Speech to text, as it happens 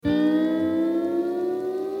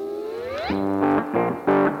Hello,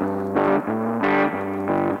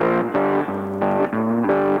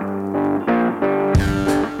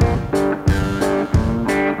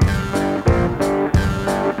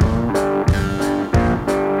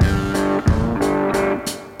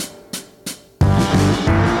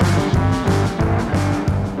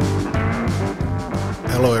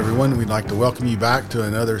 everyone. We'd like to welcome you back to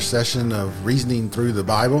another session of Reasoning Through the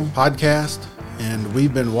Bible podcast. And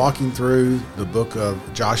we've been walking through the book of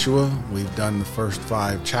Joshua. We've done the first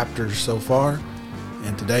 5 chapters so far.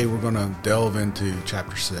 And today we're going to delve into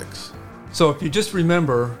chapter 6. So if you just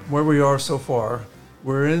remember where we are so far,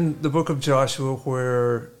 we're in the book of Joshua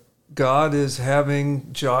where God is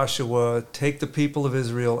having Joshua take the people of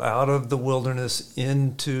Israel out of the wilderness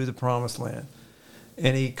into the promised land.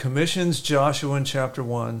 And he commissions Joshua in chapter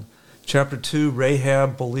 1. Chapter 2,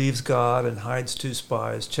 Rahab believes God and hides 2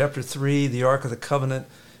 spies. Chapter 3, the Ark of the Covenant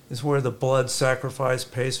is where the blood sacrifice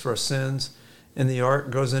pays for our sins. And the Ark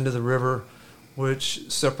goes into the river,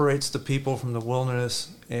 which separates the people from the wilderness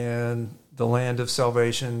and the land of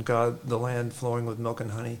salvation, God, the land flowing with milk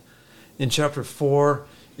and honey. In chapter 4,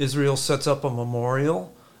 Israel sets up a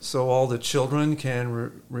memorial so all the children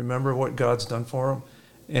can remember what God's done for them.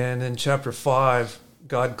 And in chapter 5,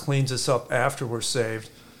 God cleans us up after we're saved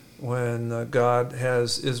when God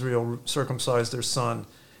has Israel circumcise their son,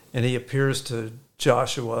 and he appears to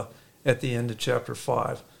Joshua at the end of chapter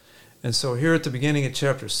 5. And so here at the beginning of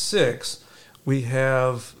chapter 6, we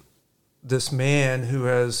have this man who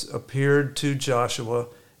has appeared to Joshua,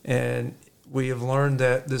 and we have learned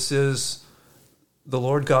that this is the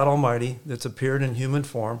Lord God Almighty that's appeared in human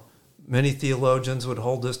form. Many theologians would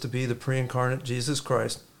hold this to be the pre-incarnate Jesus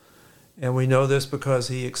Christ. And we know this because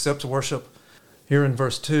he accepts worship. Here in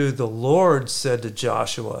verse 2, the Lord said to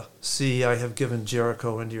Joshua, "See, I have given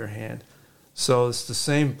Jericho into your hand." So it's the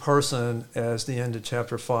same person as the end of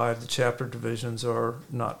chapter 5. The chapter divisions are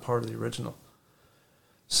not part of the original.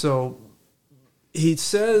 So he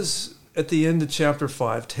says at the end of chapter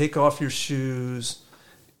 5, take off your shoes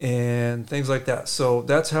and things like that. So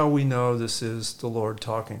that's how we know this is the Lord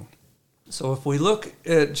talking. So if we look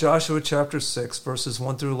at Joshua chapter 6, verses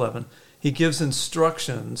 1 through 11, he gives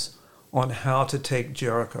instructions on how to take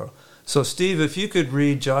Jericho. So Steve, if you could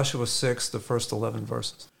read Joshua 6, the first 11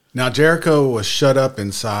 verses. Now Jericho was shut up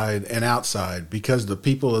inside and outside because the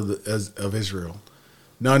people of Israel.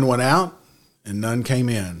 None went out and none came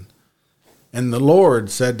in. And the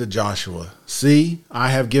Lord said to Joshua, "See, I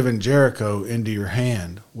have given Jericho into your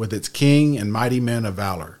hand, with its king and mighty men of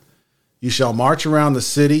valor. You shall march around the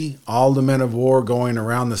city, all the men of war going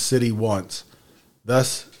around the city once.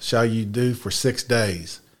 Thus shall you do for 6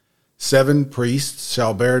 days. 7 priests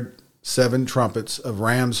shall bear 7 trumpets of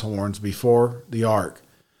ram's horns before the ark.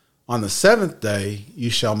 On the 7th day you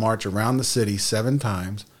shall march around the city 7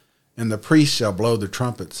 times, and the priests shall blow the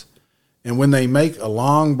trumpets. And when they make a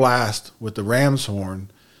long blast with the ram's horn,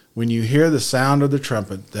 when you hear the sound of the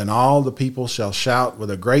trumpet, then all the people shall shout with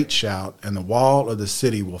a great shout, and the wall of the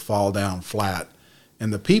city will fall down flat,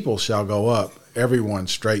 and the people shall go up, everyone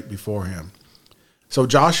straight before him." So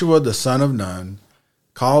Joshua the son of Nun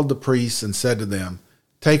called the priests and said to them,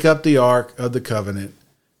 "Take up the ark of the covenant,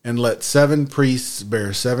 and let 7 priests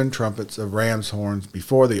bear 7 trumpets of ram's horns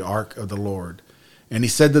before the ark of the Lord." And he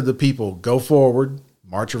said to the people, "Go forward,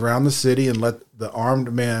 march around the city, and let the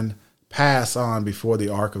armed men pass on before the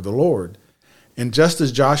ark of the Lord." And just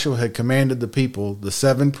as Joshua had commanded the people, the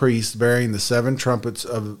 7 priests bearing the 7 trumpets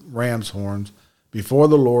of ram's horns before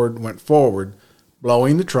the Lord went forward,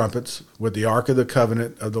 blowing the trumpets, with the ark of the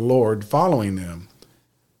covenant of the Lord following them.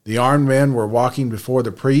 The armed men were walking before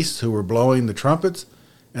the priests who were blowing the trumpets,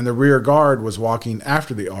 and the rear guard was walking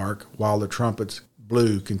after the ark while the trumpets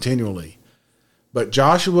blew continually. But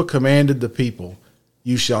Joshua commanded the people,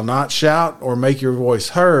 "You shall not shout or make your voice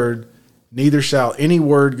heard, neither shall any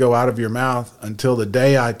word go out of your mouth until the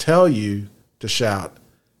day I tell you to shout.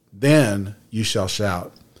 Then you shall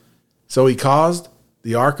shout." So he caused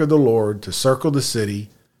the ark of the Lord to circle the city,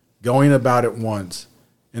 going about it once,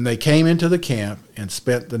 and they came into the camp and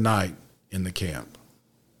spent the night in the camp.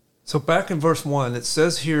 So back in verse 1, it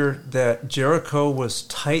says here that Jericho was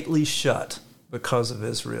tightly shut because of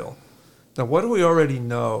Israel. Now, what do we already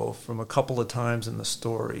know from a couple of times in the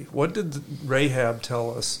story? What did Rahab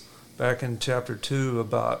tell us back in chapter 2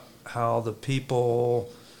 about how the people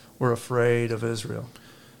were afraid of Israel?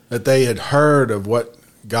 That they had heard of what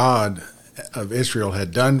God of Israel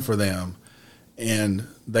had done for them, and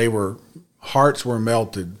hearts were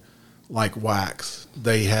melted like wax.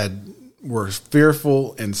 They were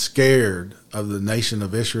fearful and scared of the nation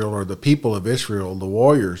of Israel, or the people of Israel, the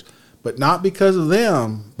warriors, but not because of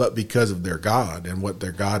them, but because of their God and what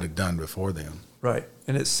their God had done before them. Right.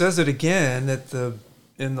 And it says it again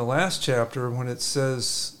in the last chapter when it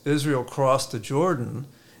says Israel crossed the Jordan,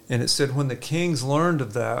 and it said when the kings learned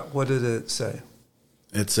of that, what did it say?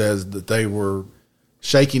 It says that they were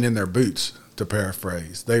shaking in their boots, to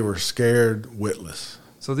paraphrase. They were scared witless.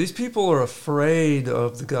 So these people are afraid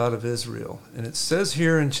of the God of Israel. And it says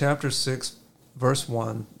here in chapter 6, verse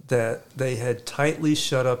 1, that they had tightly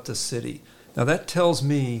shut up the city. Now that tells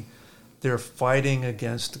me they're fighting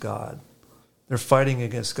against God. They're fighting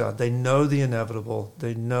against God. They know the inevitable.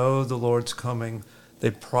 They know the Lord's coming.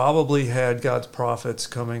 They probably had God's prophets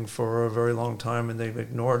coming for a very long time, and they've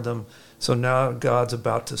ignored them. So now God's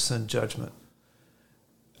about to send judgment.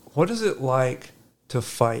 What is it like to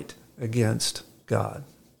fight against God?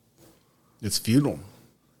 It's futile.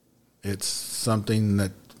 It's something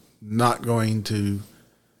that's not going to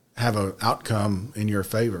have an outcome in your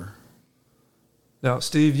favor. Now,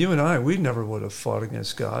 Steve, you and I, we never would have fought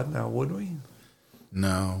against God, now would we?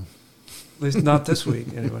 No. At least not this week,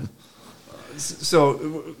 anyway.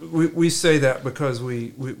 So we say that because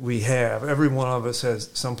we have. Every one of us has,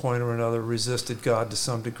 at some point or another, resisted God to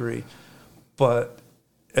some degree. But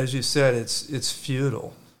as you said, it's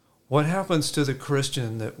futile. What happens to the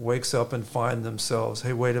Christian that wakes up and finds themselves,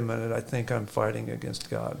 hey, wait a minute, I think I'm fighting against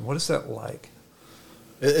God? What is that like?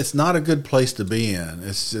 It's not a good place to be in.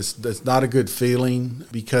 It's not a good feeling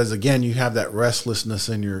because, again, you have that restlessness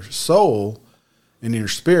in your soul, in your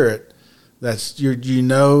spirit. You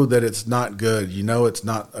know that it's not good. You know it's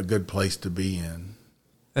not a good place to be in.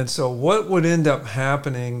 And so what would end up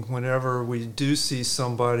happening whenever we do see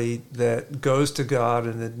somebody that goes to God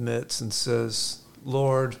and admits and says,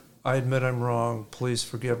 Lord, I admit I'm wrong. Please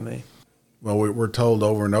forgive me. Well, we're told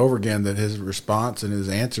over and over again that his response and his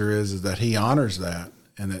answer is that he honors that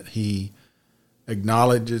and that he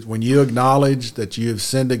acknowledges, when you acknowledge that you have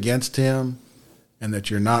sinned against him and that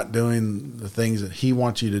you're not doing the things that he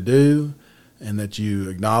wants you to do, and that you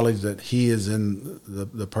acknowledge that he is in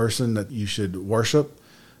the person that you should worship,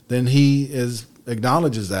 then he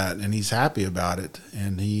acknowledges that, and he's happy about it.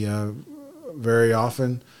 And he very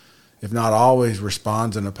often, if not always,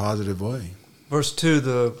 responds in a positive way. Verse 2,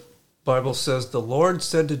 the Bible says, the Lord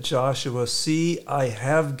said to Joshua, see, I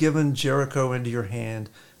have given Jericho into your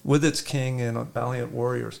hand with its king and valiant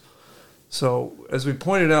warriors. So as we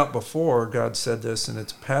pointed out before, God said this, and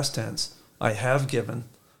it's past tense, I have given.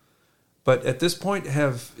 But at this point,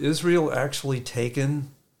 have Israel actually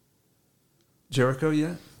taken Jericho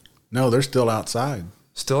yet? No, they're still outside.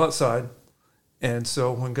 Still outside. And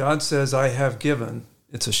so when God says, I have given,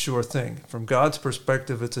 it's a sure thing. From God's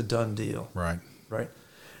perspective, it's a done deal. Right. Right.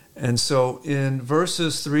 And so in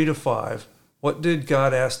verses 3 to 5, what did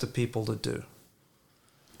God ask the people to do?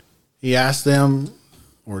 He asks them,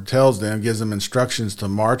 or tells them, gives them instructions to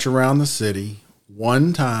march around the city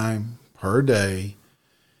one time per day,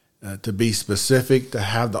 to be specific, to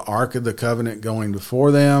have the Ark of the Covenant going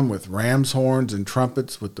before them with ram's horns and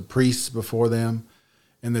trumpets with the priests before them,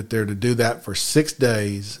 and that they're to do that for 6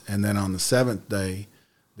 days, and then on the seventh day,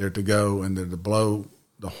 they're to go and they're to blow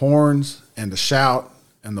the horns and to shout,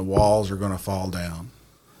 and the walls are going to fall down.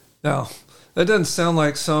 Now, that doesn't sound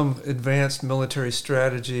like some advanced military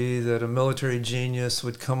strategy that a military genius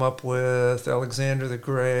would come up with, Alexander the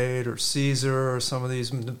Great or Caesar or some of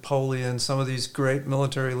these, Napoleon, some of these great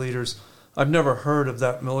military leaders. I've never heard of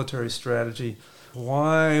that military strategy.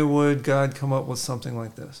 Why would God come up with something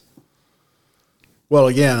like this? Well,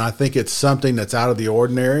 again, I think it's something that's out of the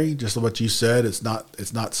ordinary. Just what you said, it's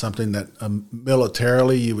not something that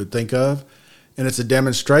militarily you would think of. And it's a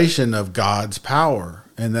demonstration of God's power,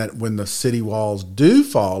 and that when the city walls do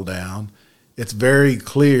fall down, it's very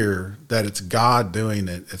clear that it's God doing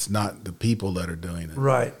it. It's not the people that are doing it.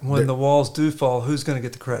 Right. When the walls do fall, who's going to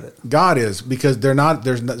get the credit? God is, because there's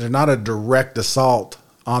not a direct assault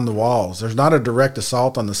on the walls. There's not a direct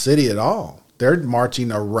assault on the city at all. They're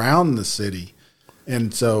marching around the city.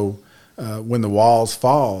 And so when the walls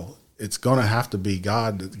fall, it's going to have to be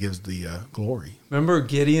God that gives the glory. Remember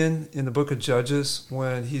Gideon in the book of Judges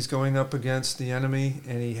when he's going up against the enemy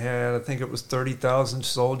and he had, I think it was 30,000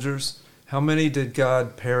 soldiers. How many did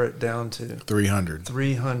God pare it down to? 300.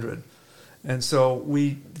 300. And so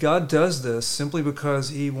God does this simply because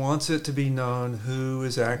he wants it to be known who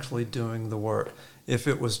is actually doing the work. If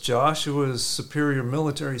it was Joshua's superior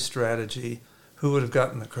military strategy, who would have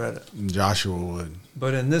gotten the credit? Joshua would.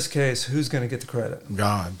 But in this case, who's going to get the credit?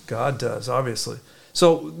 God. God does, obviously.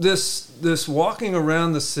 So this walking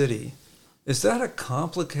around the city, is that a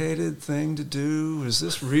complicated thing to do? Is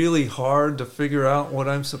this really hard to figure out what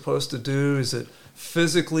I'm supposed to do? Is it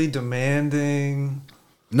physically demanding?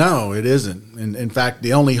 No, it isn't. In fact,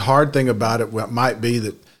 the only hard thing about it might be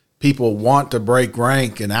that people want to break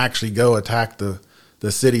rank and actually go attack the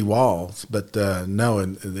city walls. But no,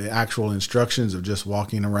 and the actual instructions of just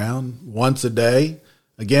walking around once a day.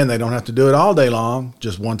 Again, they don't have to do it all day long,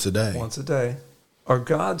 just once a day. Once a day. Are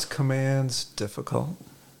God's commands difficult?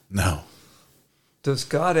 No. Does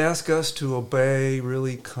God ask us to obey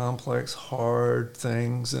really complex, hard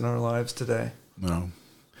things in our lives today? No.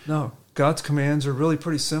 No. God's commands are really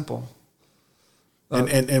pretty simple.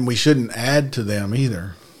 And we shouldn't add to them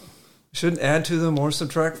either. Shouldn't add to them or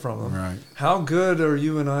subtract from them. Right. How good are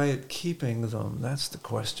you and I at keeping them? That's the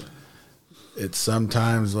question. It's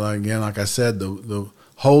sometimes, like I said, the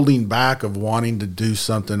holding back of wanting to do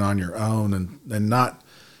something on your own and not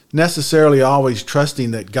necessarily always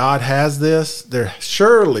trusting that God has this.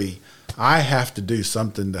 Surely I have to do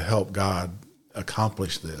something to help God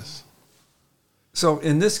accomplish this. So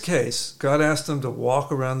in this case, God asked them to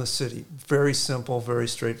walk around the city. Very simple, very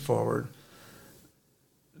straightforward.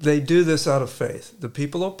 They do this out of faith. The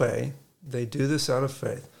people obey. They do this out of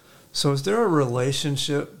faith. So is there a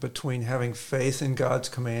relationship between having faith in God's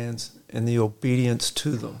commands and the obedience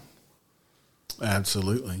to them?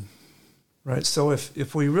 Absolutely. Right? So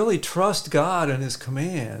if we really trust God and his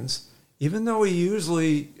commands, even though he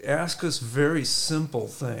usually asks us very simple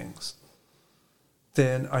things,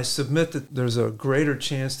 then I submit that there's a greater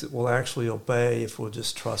chance that we'll actually obey if we'll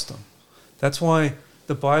just trust him. That's why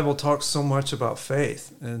the Bible talks so much about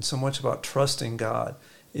faith and so much about trusting God.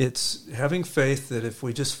 It's having faith that if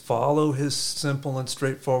we just follow his simple and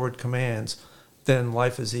straightforward commands, then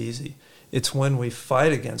life is easy. It's when we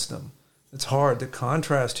fight against them. It's hard. The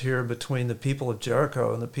contrast here between the people of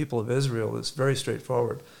Jericho and the people of Israel is very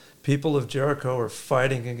straightforward. People of Jericho are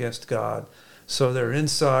fighting against God. So they're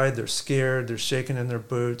inside, they're scared, they're shaking in their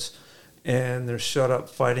boots, and they're shut up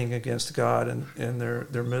fighting against God, and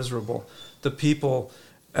they're miserable. The people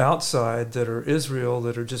outside that are Israel,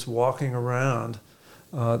 that are just walking around,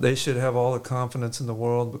 they should have all the confidence in the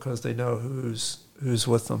world because they know who's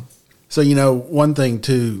with them. So, one thing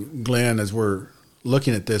too, Glenn, as we're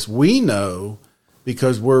looking at this, we know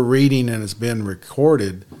because we're reading and it's been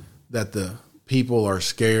recorded that the people are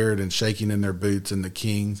scared and shaking in their boots and the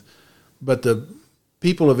kings. But the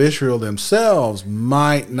people of Israel themselves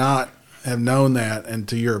might not have known that. And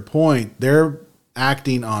to your point, they're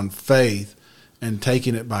acting on faith and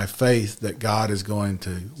taking it by faith that God is going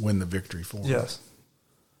to win the victory for them. Yes.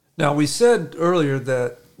 Now, we said earlier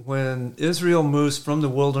that when Israel moves from the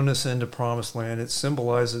wilderness into promised land, it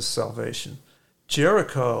symbolizes salvation.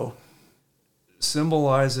 Jericho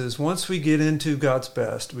symbolizes, once we get into God's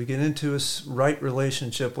best, we get into a right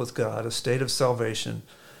relationship with God, a state of salvation.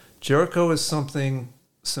 Jericho is something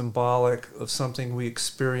symbolic of something we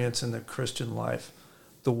experience in the Christian life,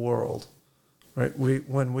 the world. Right?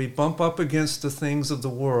 When we bump up against the things of the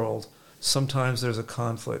world, sometimes there's a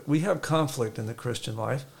conflict. We have conflict in the Christian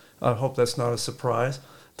life. I hope that's not a surprise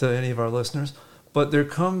to any of our listeners. But there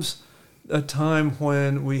comes a time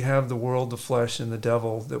when we have the world, the flesh, and the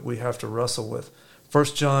devil that we have to wrestle with. 1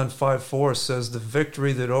 John 5:4 says the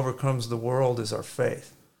victory that overcomes the world is our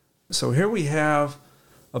faith. So here we have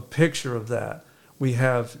a picture of that. We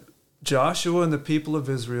have Joshua and the people of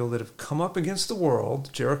Israel that have come up against the world.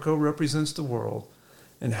 Jericho represents the world.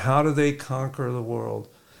 And how do they conquer the world?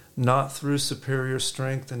 Not through superior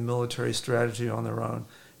strength and military strategy on their own.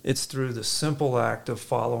 It's through the simple act of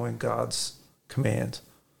following God's command.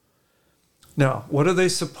 Now, what are they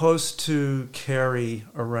supposed to carry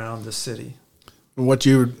around the city? What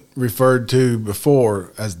you referred to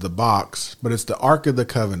before as the box, but it's the Ark of the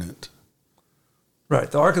Covenant. Right,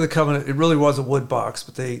 the Ark of the Covenant, it really was a wood box,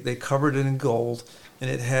 but they covered it in gold, and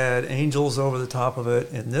it had angels over the top of it,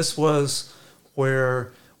 and this was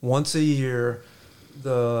where once a year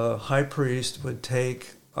the high priest would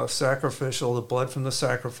take the blood from the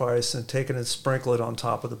sacrifice, and take it and sprinkle it on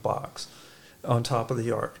top of the box, on top of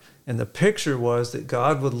the ark. And the picture was that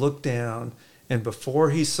God would look down, and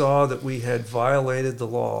before he saw that we had violated the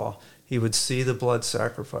law, he would see the blood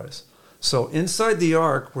sacrifice. So inside the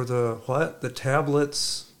ark were the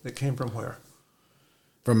tablets that came from where?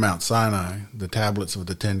 From Mount Sinai, the tablets of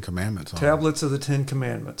the Ten Commandments. Tablets of the Ten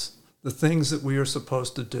Commandments, the things that we are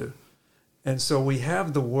supposed to do. And so we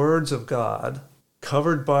have the words of God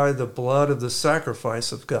covered by the blood of the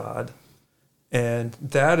sacrifice of God, and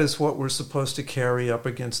that is what we're supposed to carry up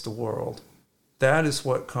against the world. That is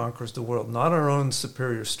what conquers the world, not our own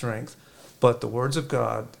superior strength, but the words of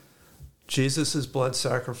God, Jesus' blood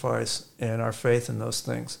sacrifice, and our faith in those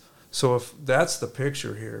things. So if that's the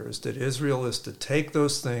picture here, is that Israel is to take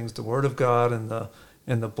those things, the word of God and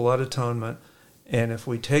the blood atonement, and if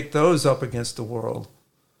we take those up against the world,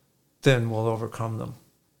 then we'll overcome them.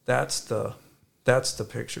 That's the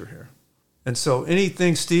picture here. And so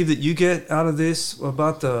anything, Steve, that you get out of this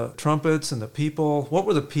about the trumpets and the people, what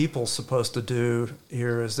were the people supposed to do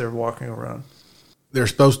here as they're walking around? They're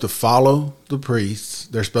supposed to follow the priests.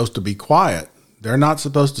 They're supposed to be quiet. They're not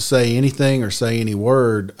supposed to say anything or say any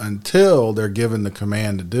word until they're given the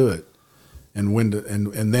command to do it. And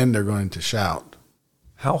and then they're going to shout.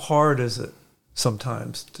 How hard is it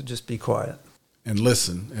sometimes to just be quiet? And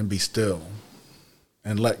listen and be still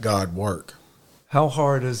and let God work. How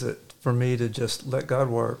hard is it for me to just let God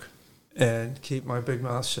work and keep my big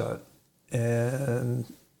mouth shut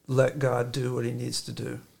and let God do what he needs to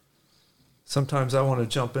do? Sometimes I want to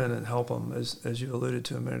jump in and help him, as you alluded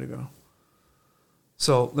to a minute ago.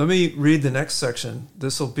 So let me read the next section.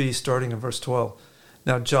 This will be starting in verse 12.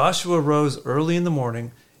 Now Joshua rose early in the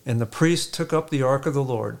morning, and the priests took up the ark of the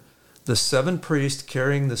Lord. The 7 priests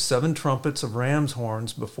carrying the 7 trumpets of ram's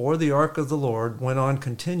horns before the ark of the Lord went on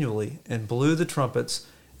continually and blew the trumpets,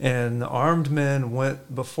 and the armed men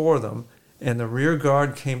went before them, and the rear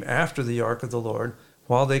guard came after the ark of the Lord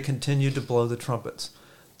while they continued to blow the trumpets.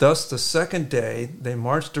 Thus the second day they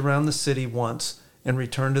marched around the city once and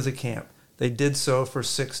returned to the camp. They did so for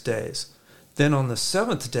 6 days. Then on the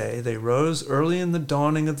 7th day they rose early in the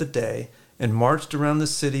dawning of the day and marched around the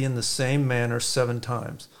city in the same manner 7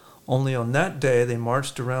 times. Only on that day they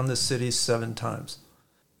marched around the city 7 times.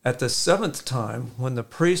 At the 7th time, when the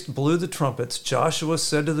priest blew the trumpets, Joshua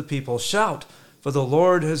said to the people, "Shout, for the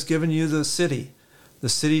Lord has given you the city. The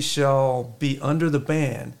city shall be under the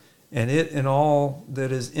ban, and it and all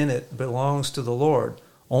that is in it belongs to the Lord.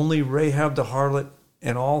 Only Rahab the harlot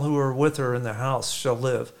and all who are with her in the house shall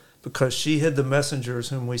live, because she hid the messengers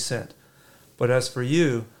whom we sent. But as for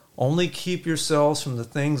you, only keep yourselves from the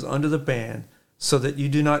things under the ban, so that you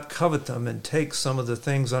do not covet them and take some of the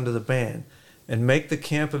things under the ban, and make the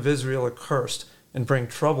camp of Israel accursed, and bring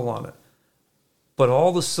trouble on it. But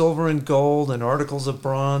all the silver and gold and articles of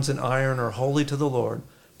bronze and iron are holy to the Lord,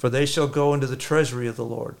 for they shall go into the treasury of the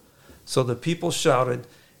Lord." So the people shouted,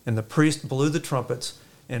 and the priest blew the trumpets.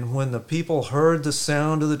 And when the people heard the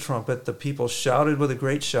sound of the trumpet, the people shouted with a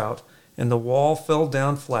great shout, and the wall fell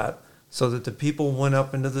down flat, so that the people went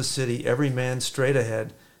up into the city, every man straight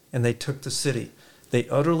ahead, and they took the city. They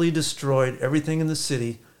utterly destroyed everything in the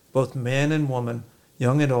city, both man and woman,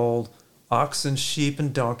 young and old, ox and sheep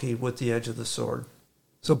and donkey, with the edge of the sword.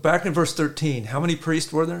 So back in verse 13, how many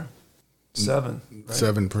priests were there? 7. Right?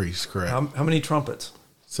 7 priests, correct. How many trumpets?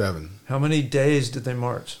 7. How many days did they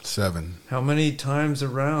march? 7. How many times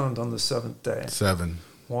around on the 7th day? 7.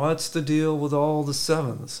 What's the deal with all the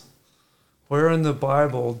 7s? Where in the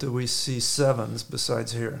Bible do we see 7s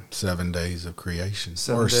besides here? 7 days of creation.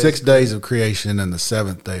 7 or days 6 days of creation and the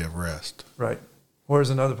 7th day of rest. Right. Where's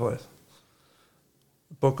another place?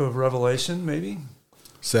 Book of Revelation, maybe?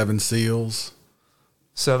 7 seals.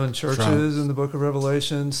 7 churches Trumps. in the book of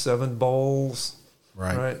Revelation, 7 bowls.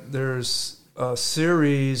 Right. There's a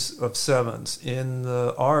series of 7s. In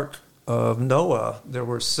the ark of Noah, there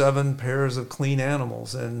were 7 pairs of clean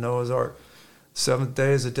animals in Noah's ark. 7th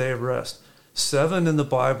day is a day of rest. 7 in the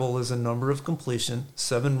Bible is a number of completion.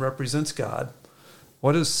 7 represents God.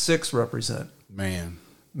 What does 6 represent? Man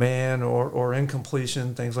or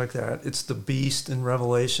incompletion, things like that. It's the beast in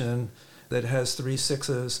Revelation that has 3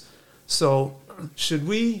 6s. So should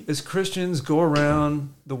we as Christians go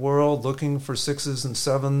around the world looking for 6s and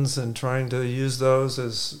 7s and trying to use those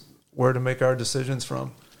as where to make our decisions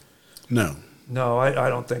from? No. No, I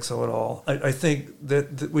don't think so at all. I think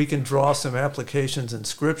that we can draw some applications in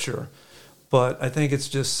Scripture, but I think it's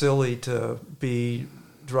just silly to be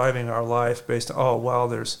driving our life based on,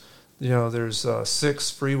 there's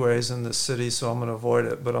 6 freeways in this city, so I'm going to avoid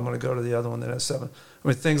it, but I'm going to go to the other one that has 7. I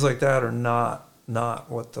mean, things like that are not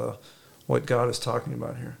what God is talking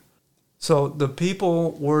about here. So the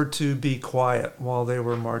people were to be quiet while they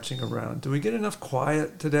were marching around. Do we get enough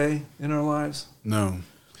quiet today in our lives? No.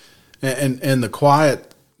 And the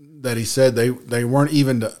quiet that he said, they weren't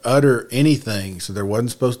even to utter anything. So there wasn't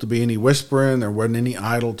supposed to be any whispering. There wasn't any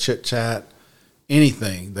idle chit-chat,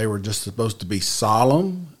 anything. They were just supposed to be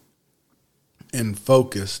solemn and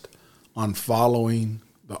focused on following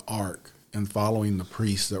the ark and following the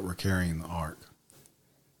priests that were carrying the ark.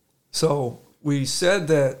 So we said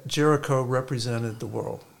that Jericho represented the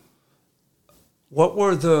world. What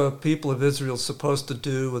were the people of Israel supposed to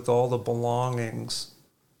do with all the belongings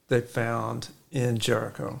they found in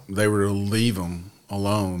Jericho? They were to leave them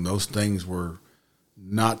alone. Those things were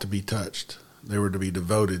not to be touched. They were to be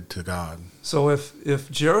devoted to God. So if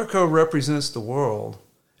Jericho represents the world,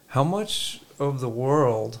 how much of the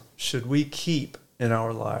world should we keep in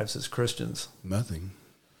our lives as Christians? Nothing.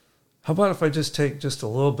 How about if I just take just a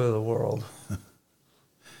little bit of the world?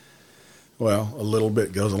 Well, a little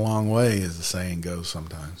bit goes a long way, as the saying goes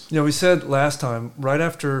sometimes. We said last time, right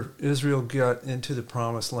after Israel got into the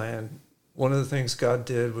promised land, one of the things God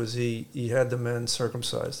did was he had the men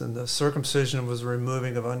circumcised, and the circumcision was the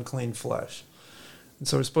removing of unclean flesh. And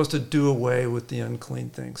so we're supposed to do away with the unclean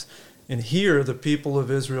things. And here, the people of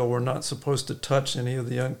Israel were not supposed to touch any of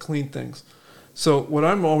the unclean things. So what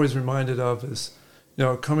I'm always reminded of is,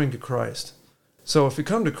 coming to Christ. So if we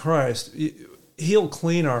come to Christ, he'll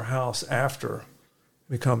clean our house after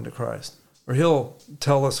we come to Christ. Or he'll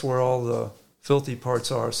tell us where all the filthy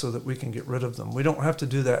parts are so that we can get rid of them. We don't have to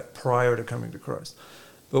do that prior to coming to Christ.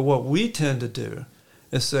 But what we tend to do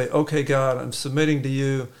is say, okay, God, I'm submitting to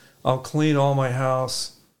you. I'll clean all my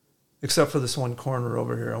house except for this one corner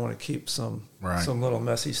over here. I want to keep some little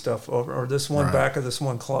messy stuff over, or this one back of this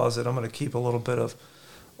one closet. I'm going to keep a little bit of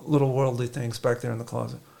little worldly things back there in the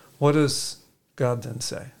closet. What does God then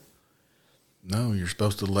say? No, you're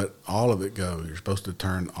supposed to let all of it go. You're supposed to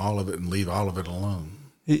turn all of it and leave all of it alone.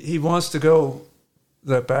 He wants to go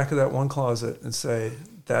that back of that one closet and say,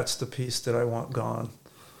 that's the piece that I want gone.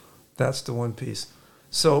 That's the one piece.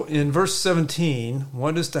 So in verse 17,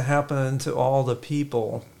 what is to happen to all the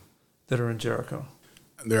people that are in Jericho?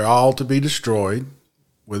 They're all to be destroyed,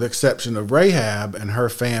 with exception of Rahab and her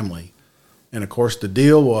family. And of course, the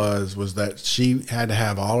deal was that she had to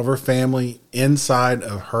have all of her family inside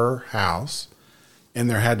of her house, and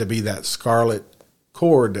there had to be that scarlet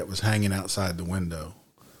cord that was hanging outside the window.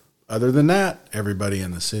 Other than that, everybody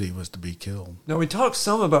in the city was to be killed. Now, we talked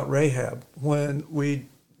some about Rahab when we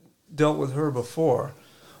dealt with her before,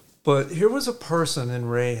 but here was a person in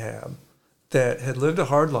Rahab that had lived a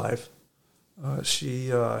hard life. She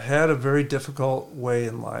had a very difficult way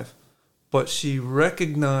in life, but she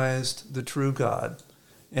recognized the true God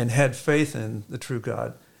and had faith in the true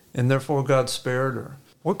God, and therefore God spared her.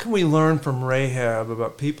 What can we learn from Rahab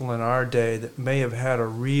about people in our day that may have had a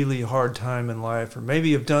really hard time in life, or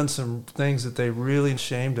maybe have done some things that they're really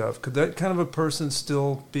ashamed of? Could that kind of a person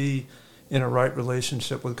still be in a right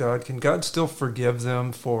relationship with God? Can God still forgive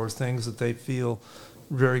them for things that they feel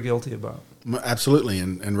very guilty about? Absolutely,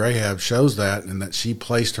 and Rahab shows that, in that she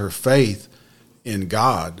placed her faith in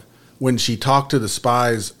God. When she talked to the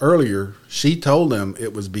spies earlier, she told them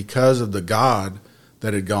it was because of the God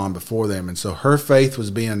that had gone before them. And so her faith was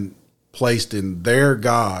being placed in their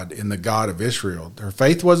God, in the God of Israel. Her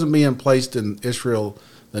faith wasn't being placed in Israel,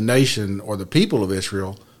 the nation, or the people of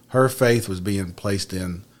Israel. Her faith was being placed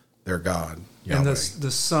in their God, Yahweh. And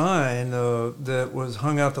the sign that was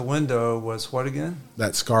hung out the window was what again?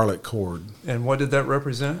 That scarlet cord. And what did that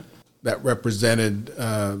represent? That represented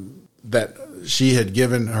that she had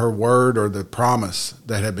given her word, or the promise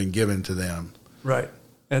that had been given to them. Right.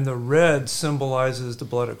 And the red symbolizes the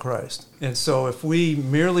blood of Christ. And so if we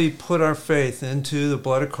merely put our faith into the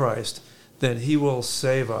blood of Christ, then he will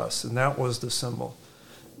save us. And that was the symbol.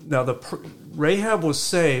 Now, Rahab was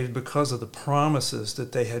saved because of the promises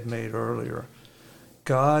that they had made earlier.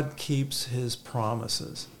 God keeps his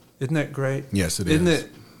promises. Isn't that great? Yes, it is. Isn't it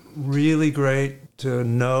really great to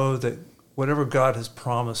know that whatever God has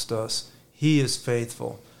promised us, he is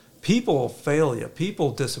faithful? People fail you.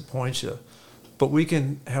 People disappoint you. But we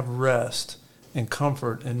can have rest and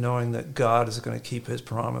comfort in knowing that God is going to keep his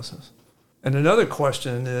promises. And another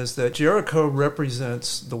question is that Jericho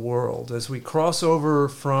represents the world. As we cross over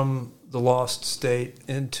from the lost state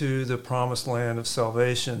into the promised land of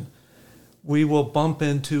salvation, we will bump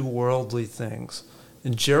into worldly things.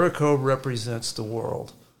 And Jericho represents the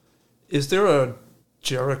world. Is there a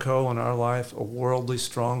Jericho in our life, a worldly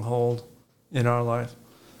stronghold in our life?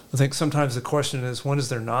 I think sometimes the question is, when is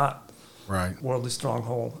there not worldly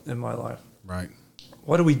stronghold in my life? Right.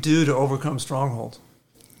 What do we do to overcome strongholds?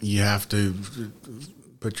 You have to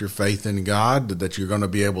put your faith in God that you're going to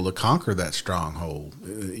be able to conquer that stronghold.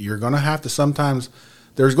 You're going to have to sometimes,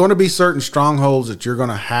 there's going to be certain strongholds that you're going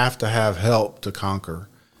to have help to conquer,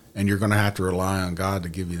 and you're going to have to rely on God to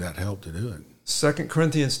give you that help to do it. 2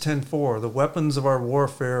 Corinthians 10:4, the weapons of our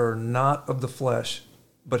warfare are not of the flesh,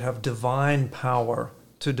 but have divine power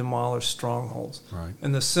to demolish strongholds. Right.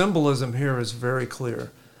 And the symbolism here is very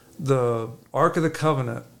clear. The Ark of the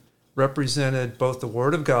Covenant represented both the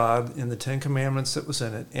Word of God in the Ten Commandments that was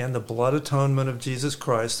in it and the blood atonement of Jesus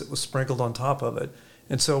Christ that was sprinkled on top of it.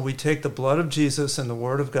 And so we take the blood of Jesus and the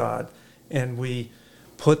Word of God, and we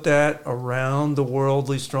put that around the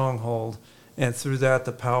worldly stronghold, and through that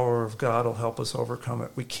the power of God will help us overcome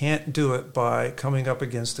it. We can't do it by coming up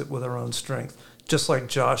against it with our own strength. Just like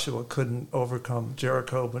Joshua couldn't overcome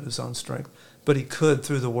Jericho with his own strength, but he could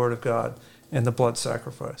through the Word of God and the blood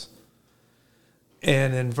sacrifice.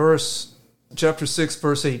 And in chapter 6,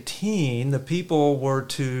 verse 18, the people were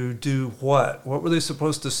to do what? What were they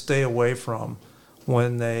supposed to stay away from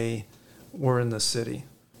when they were in the city?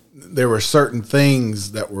 There were certain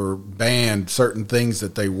things that were banned, certain things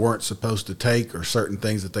that they weren't supposed to take, or certain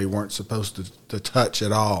things that they weren't supposed to touch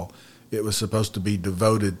at all. It was supposed to be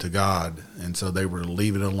devoted to God, and so they were to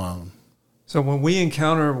leave it alone. So when we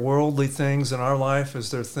encounter worldly things in our life,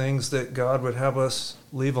 is there things that God would have us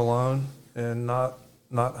leave alone and not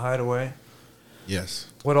hide away? Yes.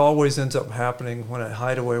 What always ends up happening when I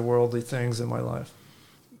hide away worldly things in my life?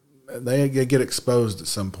 They get exposed at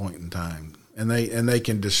some point in time, and they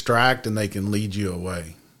can distract and they can lead you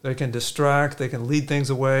away. They can distract, they can lead things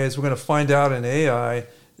away. As we're going to find out in AI,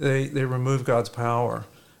 they remove God's power.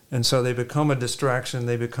 And so they become a distraction,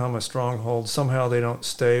 they become a stronghold. Somehow they don't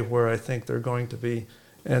stay where I think they're going to be,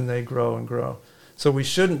 and they grow and grow. So we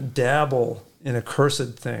shouldn't dabble in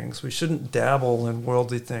accursed things. We shouldn't dabble in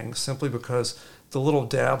worldly things simply because the little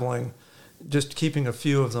dabbling, just keeping a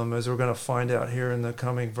few of them, as we're going to find out here in the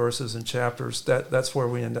coming verses and chapters, that's where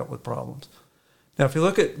we end up with problems. Now, if you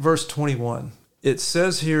look at verse 21, it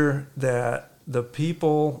says here that the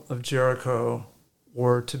people of Jericho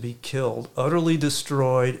were to be killed, utterly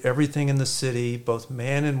destroyed, everything in the city, both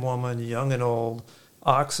man and woman, young and old,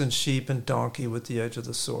 ox and sheep and donkey with the edge of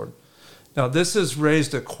the sword. Now, this has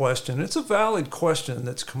raised a question. It's a valid question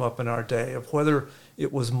that's come up in our day of whether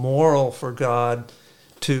it was moral for God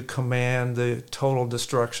to command the total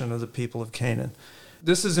destruction of the people of Canaan.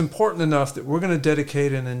 This is important enough that we're going to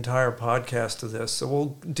dedicate an entire podcast to this, so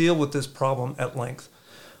we'll deal with this problem at length.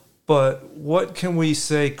 But what can we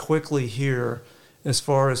say quickly here as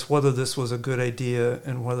far as whether this was a good idea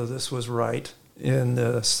and whether this was right in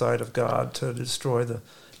the sight of God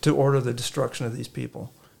to order the destruction of these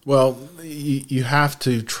people? Well, you have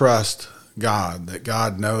to trust God, that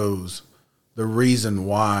God knows the reason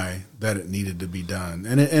why that it needed to be done.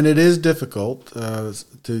 And it is difficult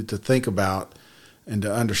to think about and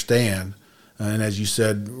to understand. And as you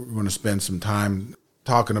said, we're going to spend some time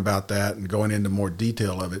talking about that and going into more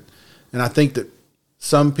detail of it. And I think that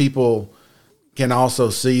some people can also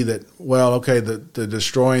see that, well, okay, the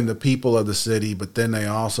destroying the people of the city, but then they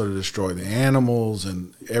also destroy the animals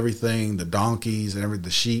and everything, the donkeys and the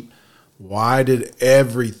sheep. Why did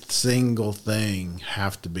every single thing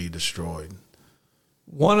have to be destroyed?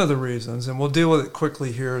 One of the reasons, and we'll deal with it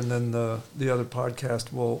quickly here, and then the other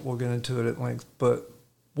podcast we'll get into it at length. But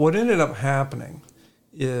what ended up happening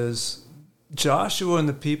is Joshua and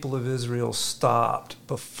the people of Israel stopped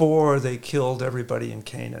before they killed everybody in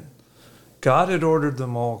Canaan. God had ordered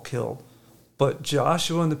them all killed, but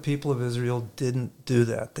Joshua and the people of Israel didn't do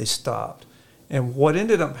that. They stopped. And what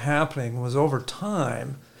ended up happening was, over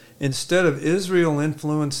time, instead of Israel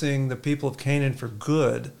influencing the people of Canaan for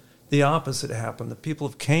good, the opposite happened. The people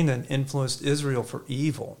of Canaan influenced Israel for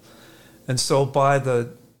evil. And so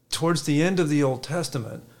towards the end of the Old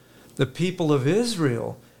Testament, the people of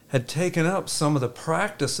Israel had taken up some of the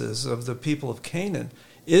practices of the people of Canaan.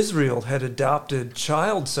 Israel had adopted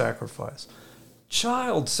child sacrifice.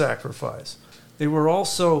 They were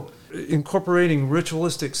also incorporating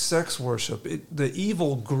ritualistic sex worship. The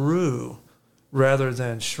evil grew rather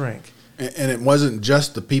than shrink. And it wasn't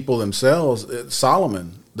just the people themselves.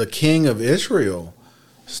 Solomon, the king of Israel,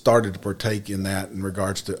 started to partake in that in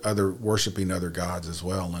regards to worshiping other gods as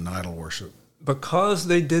well, and idol worship. Because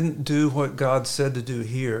they didn't do what God said to do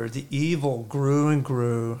here, the evil grew and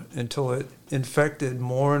grew until it infected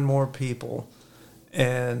more and more people,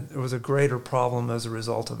 and there was a greater problem as a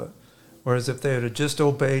result of it. Whereas if they had just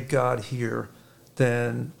obeyed God here,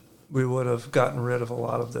 then we would have gotten rid of a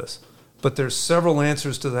lot of this. But there's several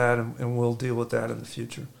answers to that, and we'll deal with that in the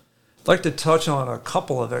future. I'd like to touch on a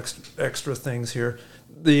couple of extra things here.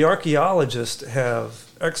 The archaeologists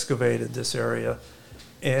have excavated this area,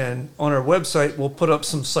 and on our website, we'll put up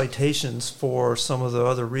some citations for some of the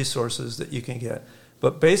other resources that you can get.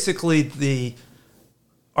 But basically, the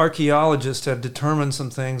archaeologists have determined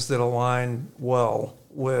some things that align well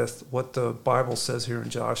with what the Bible says here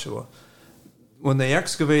in Joshua. When they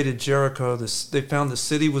excavated Jericho, they found the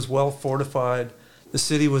city was well fortified. The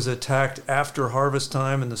city was attacked after harvest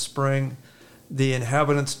time in the spring. The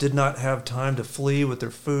inhabitants did not have time to flee with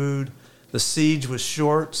their food. The siege was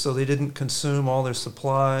short, so they didn't consume all their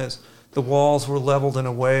supplies. The walls were leveled in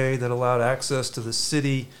a way that allowed access to the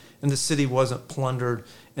city, and the city wasn't plundered,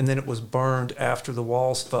 and then it was burned after the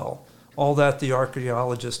walls fell. All that the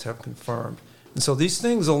archaeologists have confirmed. And so these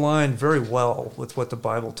things align very well with what the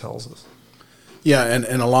Bible tells us. Yeah, and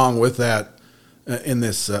along with that, in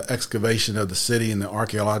this excavation of the city and the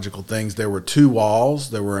archaeological things, there were two walls.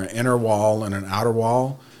 There were an inner wall and an outer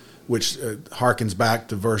wall, which harkens back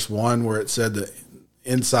to verse 1 where it said that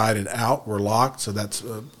inside and out were locked. So that's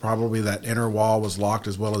probably that inner wall was locked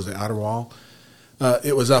as well as the outer wall.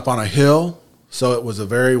 It was up on a hill, so it was a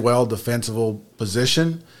very well defensible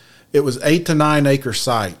position. It was 8 to 9 acre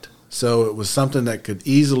site, so it was something that could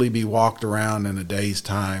easily be walked around in a day's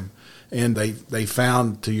time. And they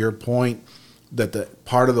found, to your point, that the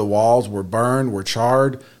part of the walls were burned, were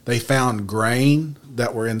charred. They found grain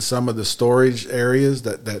that were in some of the storage areas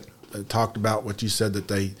that talked about what you said, that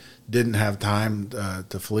they didn't have time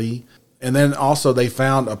to flee. And then also they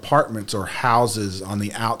found apartments or houses on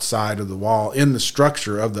the outside of the wall, in the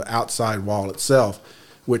structure of the outside wall itself,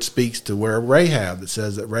 which speaks to where Rahab, it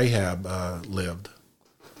says that Rahab lived.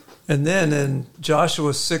 And then in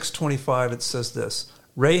Joshua 6:25, it says this: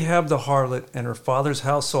 Rahab the harlot and her father's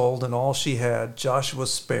household and all she had, Joshua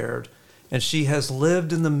spared, and she has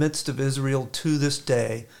lived in the midst of Israel to this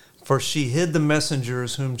day, for she hid the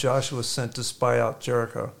messengers whom Joshua sent to spy out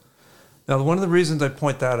Jericho. Now, one of the reasons I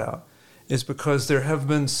point that out is because there have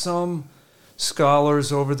been some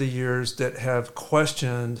scholars over the years that have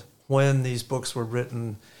questioned when these books were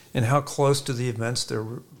written and how close to the events they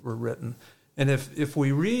were written. And if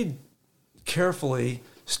we read carefully,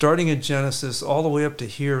 starting in Genesis all the way up to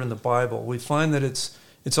here in the Bible, we find that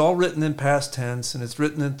it's all written in past tense and it's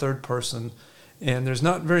written in third person, and there's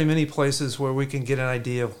not very many places where we can get an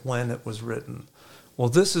idea of when it was written. Well,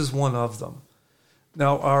 this is one of them.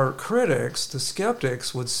 Now, our critics, the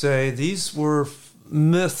skeptics, would say these were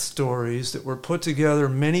myth stories that were put together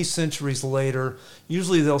many centuries later.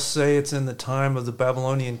 Usually they'll say it's in the time of the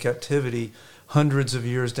Babylonian captivity, hundreds of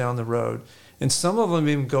years down the road. And some of them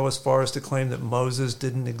even go as far as to claim that Moses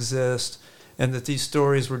didn't exist and that these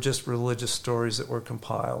stories were just religious stories that were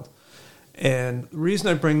compiled. And the reason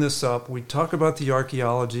I bring this up, we talk about the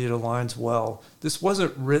archaeology, it aligns well. This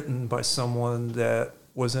wasn't written by someone that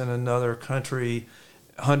was in another country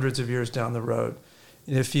hundreds of years down the road.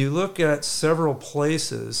 And if you look at several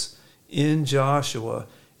places in Joshua,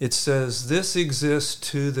 it says this exists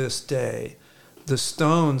to this day. The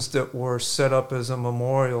stones that were set up as a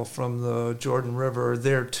memorial from the Jordan River are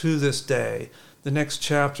there to this day. The next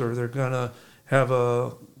chapter, they're going to have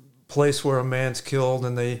a place where a man's killed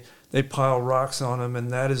and they pile rocks on him,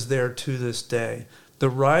 and that is there to this day. The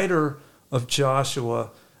writer of Joshua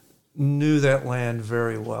knew that land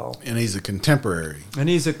very well. And he's a contemporary.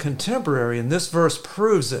 And this verse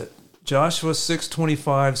proves it. Joshua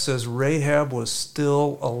 6:25 says Rahab was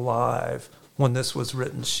still alive when this was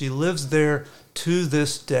written. She lives there to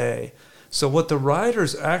this day. So what the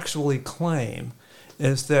writers actually claim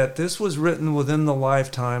is that this was written within the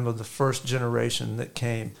lifetime of the first generation that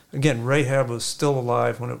came. Again, Rahab was still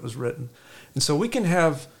alive when it was written. And so we can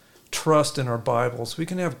have trust in our Bibles. We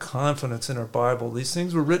can have confidence in our Bible. These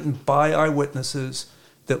things were written by eyewitnesses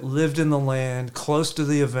that lived in the land, close to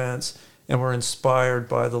the events, and were inspired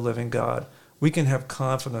by the living God. We can have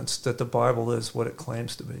confidence that the Bible is what it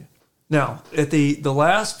claims to be. Now, at the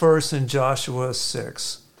last verse in Joshua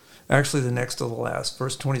 6, actually the next to the last,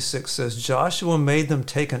 verse 26 says, Joshua made them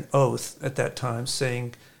take an oath at that time,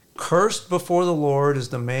 saying, Cursed before the Lord is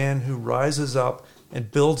the man who rises up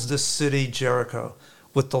and builds this city, Jericho.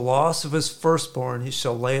 With the loss of his firstborn he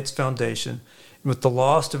shall lay its foundation, and with the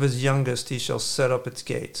loss of his youngest he shall set up its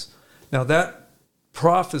gates. Now that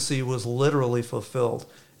prophecy was literally fulfilled.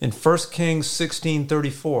 In 1 Kings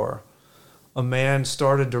 16:34, a man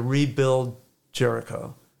started to rebuild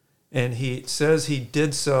Jericho, and he says he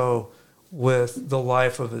did so with the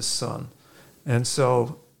life of his son. And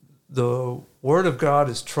so the word of God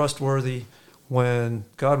is trustworthy. When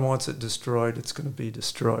God wants it destroyed, it's going to be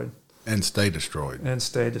destroyed. And stay destroyed. And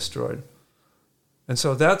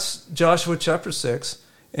so that's Joshua chapter 6,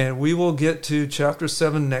 and we will get to chapter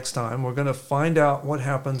 7 next time. We're going to find out what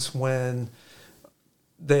happens when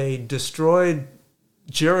they destroyed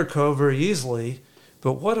Jericho very easily,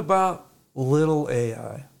 but what about little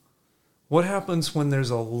Ai? What happens when there's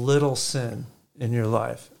a little sin in your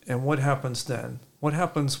life? And what happens then? What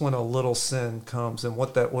happens when a little sin comes, and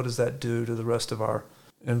what does that do to the rest of our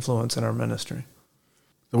influence in our ministry?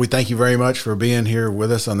 So we thank you very much for being here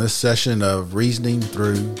with us on this session of Reasoning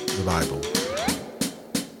Through the Bible.